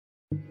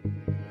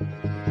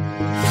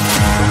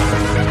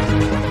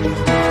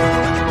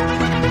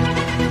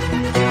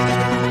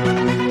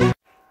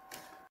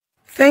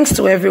Thanks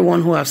to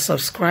everyone who have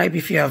subscribed.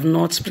 If you have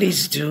not,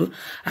 please do.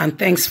 And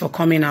thanks for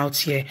coming out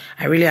here.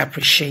 I really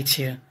appreciate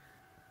you.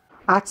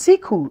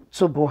 Atiku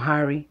to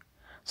Buhari.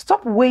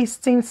 Stop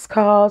wasting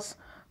scarce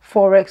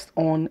forex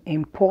on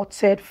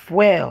imported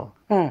fuel.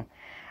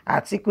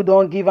 Atiku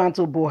don't give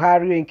unto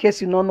Buhari. In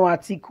case you don't know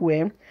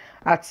Atiku,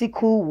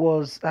 Atiku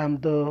was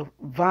the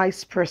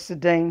vice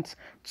president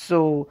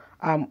to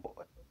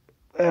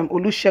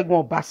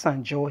Olusegun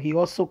Obasanjo. He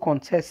also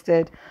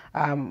contested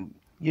for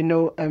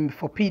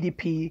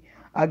PDP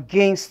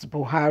against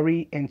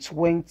Buhari in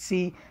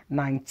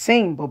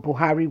 2019, but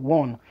Buhari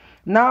won.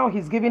 Now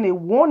he's giving a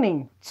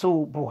warning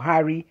to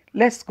Buhari.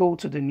 Let's go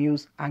to the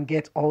news and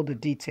get all the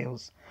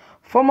details.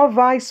 Former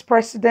Vice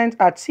President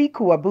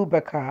Atiku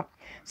Abubakar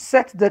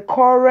set the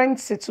current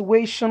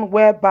situation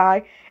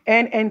whereby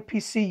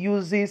NNPC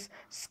uses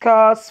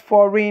scarce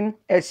foreign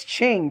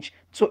exchange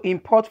to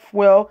import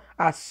fuel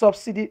at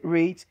subsidy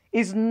rate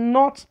is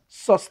not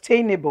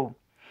sustainable.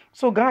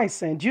 So guys,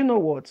 do you know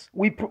what?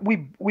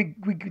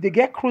 They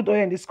get crude oil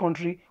in this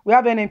country. We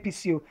have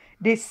NNPC.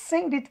 They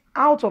send it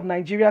out of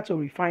Nigeria to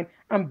refine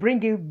and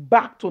bring it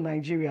back to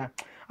Nigeria.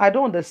 I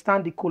don't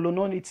understand the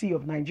coloniality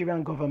of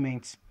Nigerian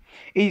government.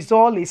 It's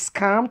all a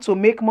scam to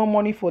make more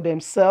money for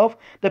themselves.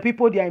 The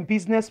people they are in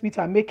business with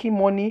are making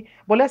money.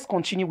 But let's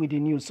continue with the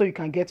news so you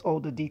can get all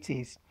the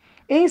details.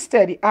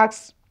 Instead, he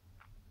asks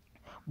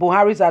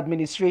Buhari's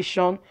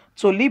administration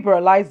to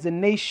liberalize the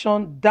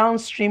nation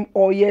downstream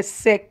oil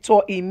sector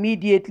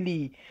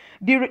immediately.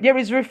 There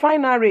is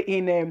refinery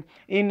in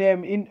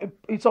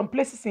some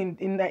places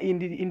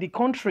in the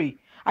country.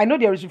 I know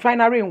there is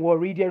refinery in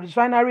Warri. There is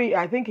refinery,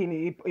 I think,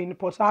 in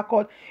Port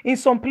Harcourt. In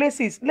some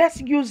places, let's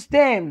use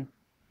them.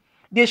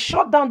 They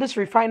shut down these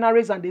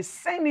refineries and they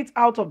send it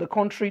out of the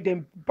country,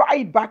 then buy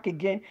it back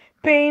again,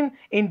 paying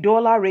in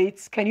dollar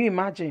rates. Can you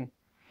imagine?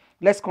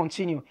 Let's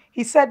continue.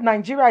 He said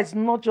Nigeria is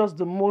not just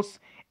the most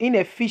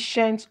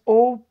inefficient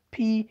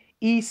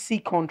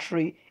OPEC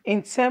country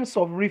in terms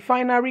of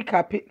refinery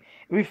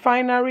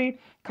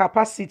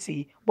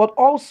capacity, but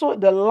also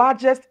the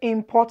largest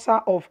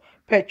importer of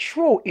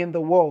petrol in the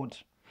world.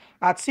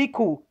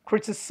 Atiku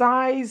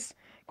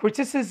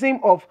criticism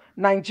of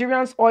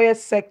Nigeria's oil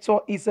sector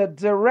is a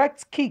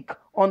direct kick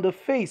on the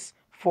face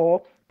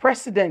for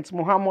President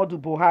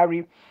Muhammadu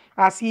Buhari,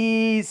 as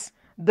he is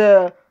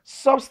the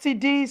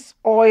subsidies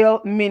oil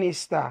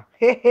minister.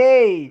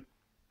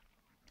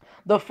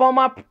 The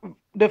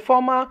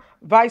former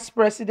vice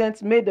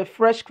president made a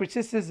fresh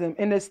criticism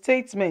in a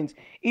statement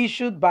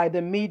issued by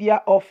the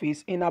media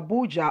office in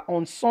Abuja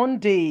on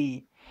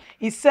Sunday.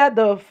 He said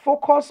the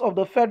focus of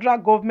the federal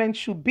government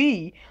should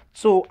be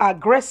to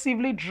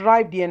aggressively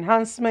drive the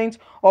enhancement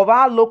of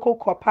our local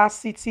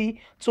capacity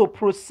to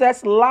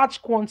process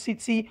large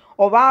quantity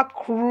of our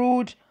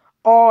crude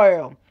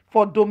oil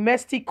for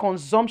domestic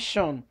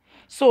consumption.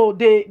 So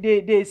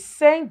they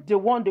send the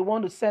one they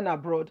want to send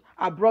abroad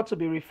to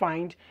be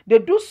refined. They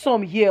do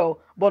some here,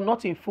 but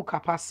not in full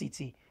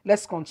capacity.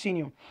 Let's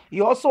continue. He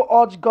also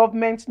urged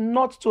government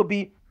not to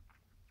be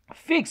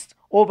fixed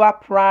over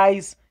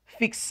price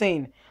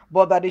fixing,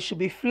 but that they should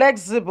be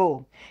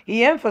flexible.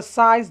 He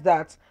emphasized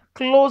that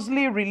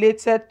closely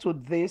related to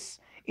this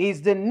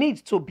is the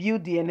need to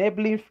build the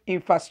enabling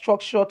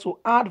infrastructure to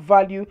add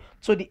value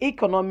to the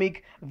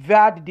economic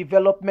via the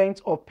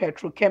development of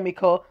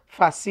petrochemical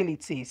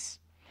facilities.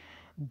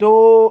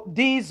 Though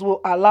these will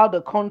allow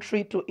the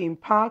country to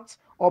impact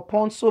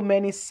upon so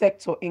many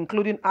sectors,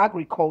 including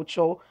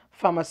agriculture,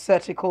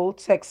 pharmaceutical,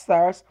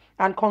 textiles,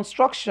 and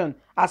construction,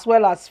 as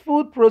well as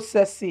food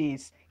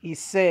processes, he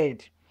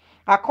said.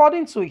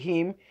 According to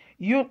him,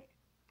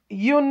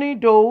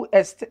 UNIDO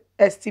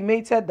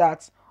estimated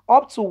that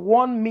up to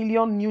 1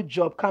 million new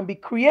jobs can be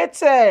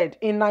created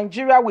in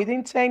Nigeria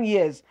within 10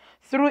 years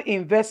through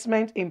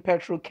investment in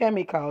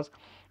petrochemicals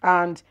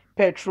and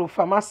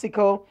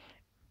petropharmaceutical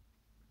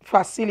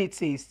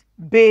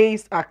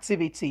facilities-based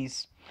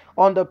activities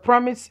on the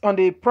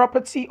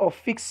property of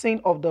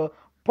fixing of the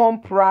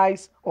pump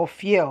price of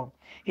fuel.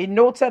 He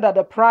noted that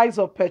the price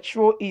of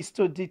petrol is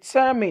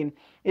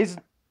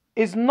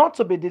not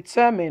to be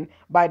determined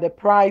by the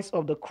price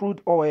of the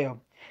crude oil.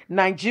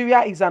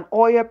 Nigeria is an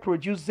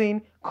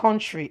oil-producing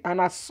country, and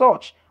as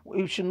such,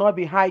 we should not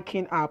be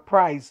hiking our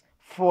price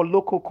for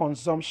local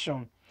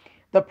consumption.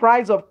 The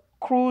price of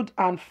crude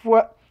and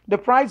fuel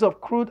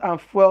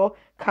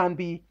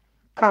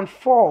can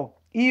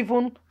fall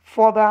even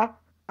further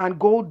and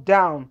go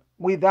down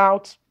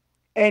without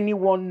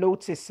anyone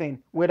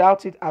noticing,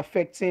 without it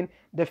affecting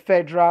the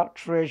federal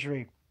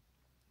treasury.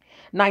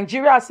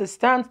 Nigeria, as it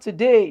stands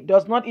today,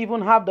 does not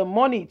even have the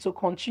money to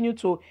continue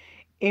to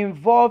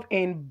involve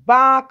in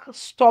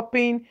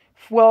backstopping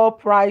fuel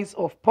price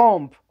of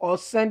pump or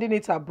sending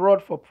it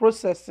abroad for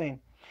processing.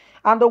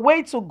 And the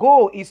way to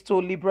go is to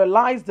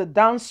liberalize the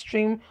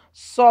downstream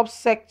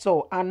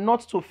subsector and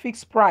not to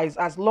fix price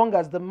as long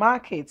as the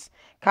markets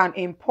can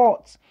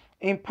impart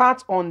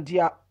on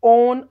their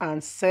own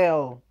and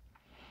sell.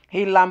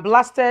 He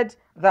lambasted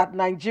that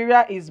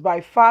Nigeria is by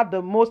far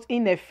the most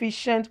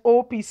inefficient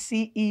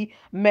OPCE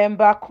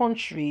member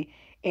country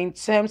in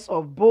terms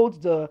of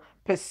both the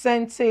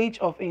percentage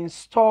of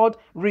installed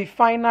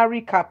refinery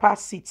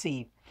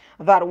capacity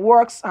that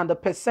works and the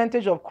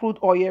percentage of crude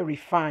oil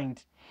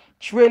refined,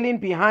 trailing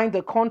behind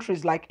the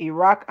countries like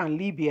Iraq and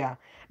Libya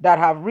that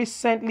have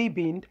recently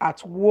been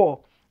at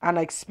war and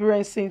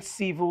experiencing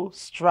civil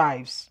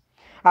strifes.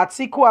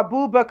 Atiku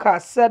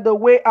Abubakar said the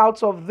way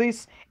out of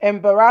this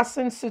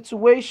embarrassing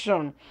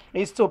situation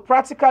is to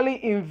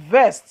practically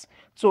invest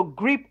to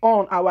grip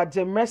on our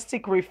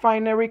domestic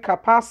refinery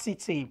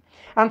capacity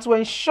and to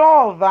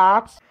ensure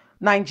that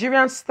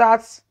Nigerian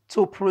starts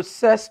to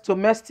process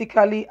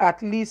domestically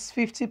at least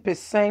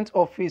 50%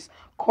 of its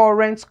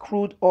current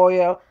crude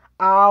oil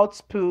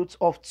output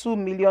of 2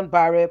 million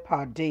barrels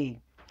per day.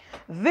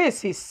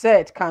 This, he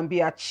said, can be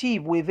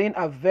achieved within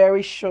a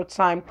very short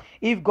time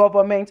if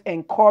government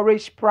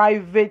encourage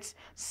private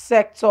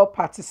sector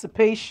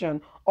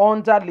participation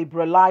under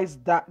liberalized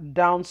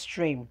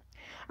downstream.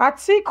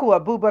 Atiku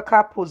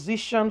Abubakar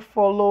position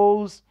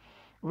follows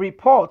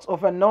reports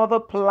of another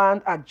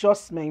planned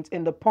adjustment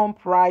in the pump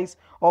price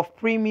of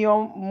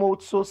premium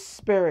motor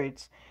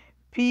spirits,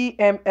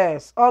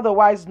 PMS,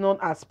 otherwise known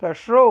as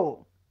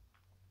petrol.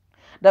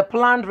 The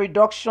planned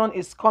reduction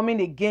is coming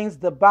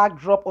against the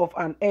backdrop of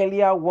an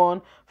earlier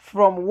one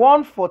from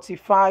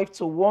 145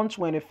 to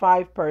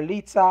 125 per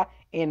litre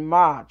in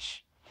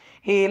March.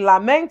 He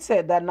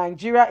lamented that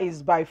Nigeria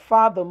is by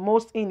far the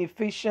most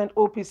inefficient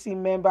OPC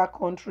member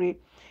country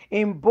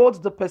in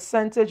both the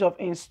percentage of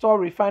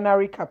installed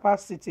refinery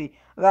capacity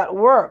that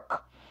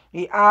work.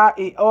 He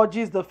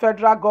urges the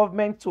federal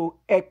government to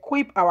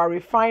equip our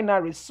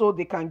refineries so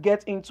they can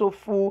get into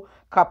full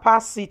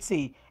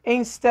capacity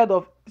instead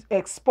of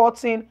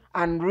exporting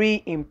and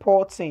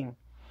re-importing.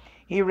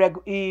 He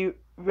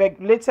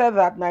regulated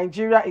that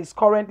Nigeria is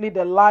currently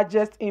the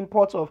largest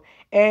importer of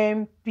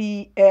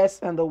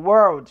MPS in the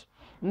world,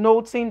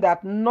 noting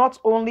that not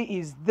only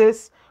is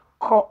this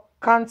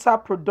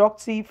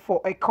counterproductive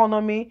for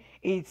economy,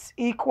 its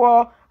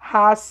equal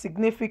has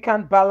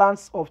significant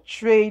balance of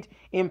trade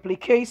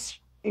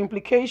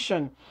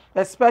implication,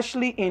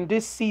 especially in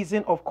this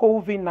season of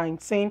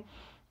COVID-19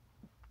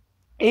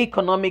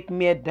 economic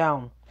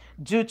meltdown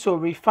due to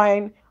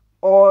refined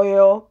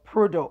oil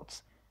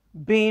products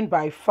being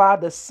by far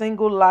the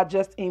single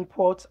largest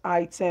import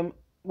item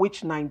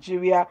which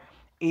Nigeria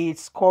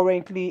is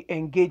currently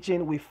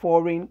engaging with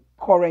foreign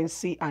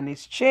currency and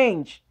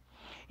exchange.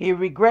 He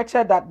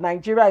regretted that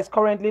Nigeria is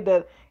currently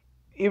the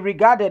He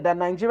regarded that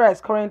Nigeria is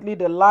currently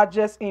the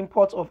largest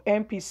import of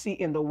MPC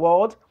in the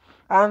world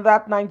and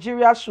that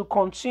Nigeria should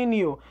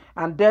continue,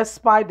 and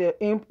despite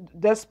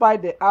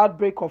the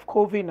outbreak of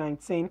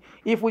COVID-19,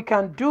 if we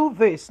can do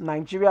this,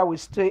 Nigeria will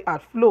stay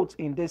afloat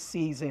in this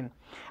season.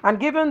 And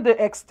given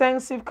the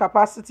extensive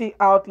capacity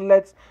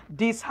outlets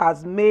this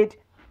has made,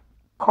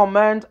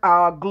 command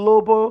our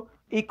global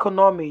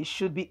economy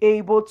should be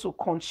able to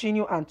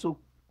continue and to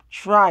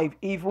thrive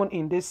even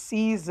in this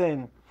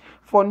season.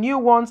 For new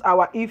ones,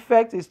 our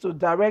effect is to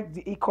direct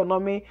the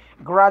economy,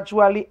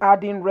 gradually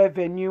adding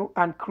revenue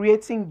and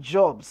creating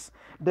jobs.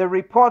 The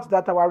report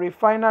that our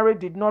refinery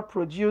did not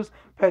produce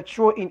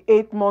petrol in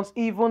 8 months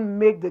even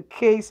make the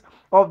case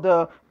of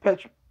the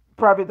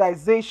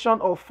privatization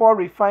of 4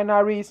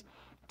 refineries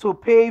to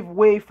pave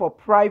way for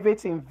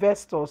private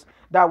investors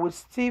that will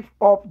step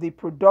up the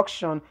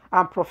production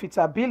and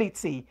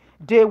profitability.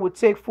 They will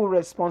take full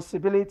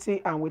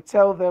responsibility and will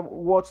tell them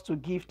what to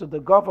give to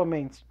the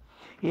government.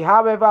 He,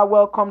 however,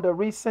 welcomed the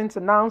recent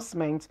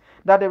announcement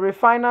that the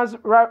refineries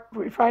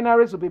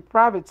will be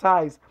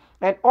privatized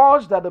and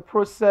urged that the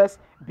process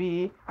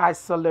be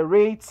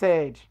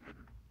accelerated.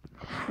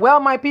 Well,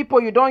 my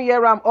people, you don't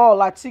hear them all.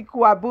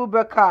 Atiku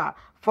Abubakar,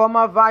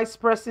 former vice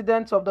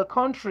president of the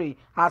country,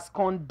 has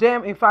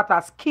condemned, in fact,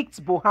 has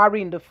kicked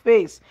Buhari in the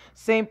face,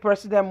 saying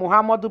President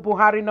Muhammadu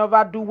Buhari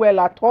never do well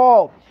at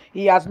all.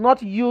 He has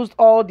not used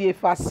all the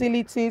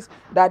facilities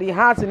that he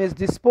has in his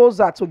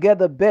disposal to get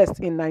the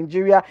best in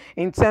Nigeria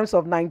in terms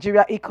of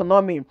Nigeria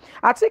economy.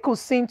 Atiku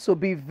seems to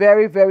be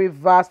very, very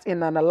vast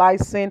in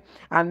analyzing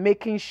and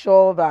making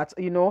sure that,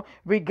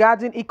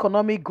 regarding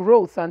economic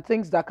growth and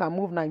things that can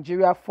move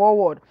Nigeria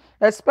forward,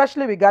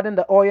 especially regarding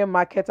the oil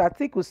market.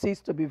 Atiku seems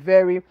to be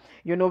very,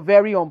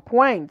 very on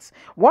point.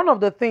 One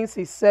of the things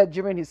he said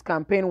during his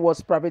campaign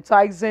was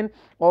privatizing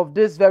of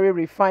these very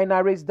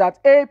refineries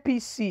that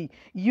APC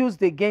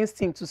used against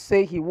him to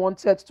say he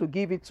wanted to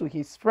give it to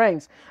his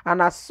friends.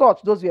 And as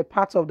such, those were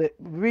part of the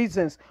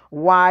reasons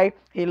why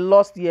he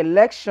lost the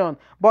election.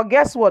 But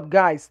guess what,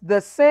 guys?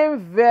 The same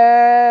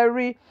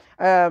very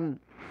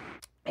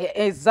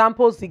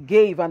examples he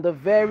gave and the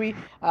very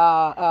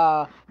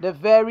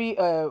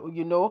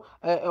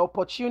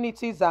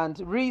opportunities and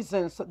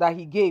reasons that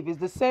he gave is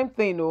the same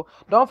thing.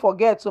 Don't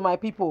forget, so my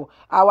people,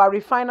 our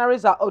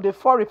refineries are the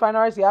 4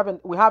 refineries we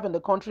have in the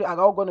country are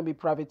all going to be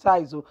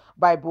privatized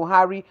by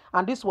Buhari,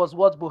 and this was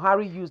what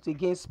Buhari used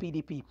against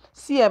PDP.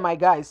 See, my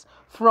guys,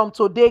 from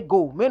today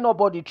go, may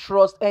nobody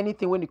trust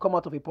anything when you come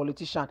out of a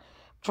politician.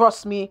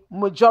 Trust me,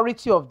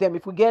 majority of them,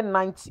 if we get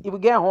 90, if we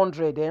get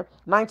 100,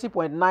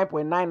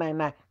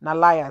 90.9.999 na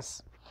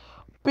liars.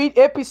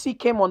 APC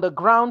came on the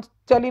ground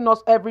telling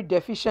us every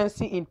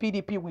deficiency in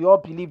PDP. We all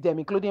believe them,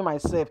 including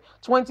myself.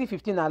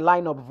 2015 a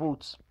line-up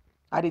votes.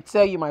 I did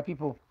tell you, my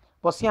people.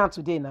 But see on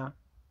today now.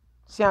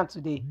 See on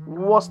today.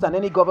 Worse than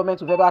any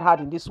government we've ever had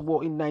in this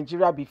war in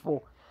Nigeria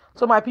before.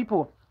 So my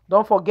people,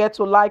 don't forget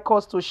to like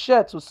us, to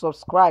share, to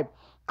subscribe.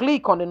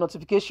 Click on the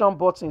notification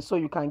button so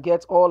you can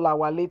get all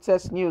our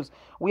latest news.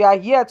 We are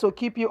here to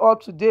keep you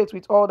up to date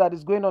with all that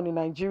is going on in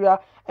Nigeria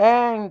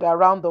and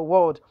around the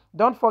world.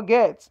 Don't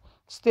forget,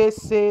 stay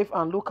safe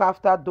and look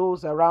after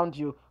those around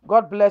you.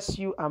 God bless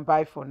you and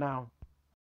bye for now.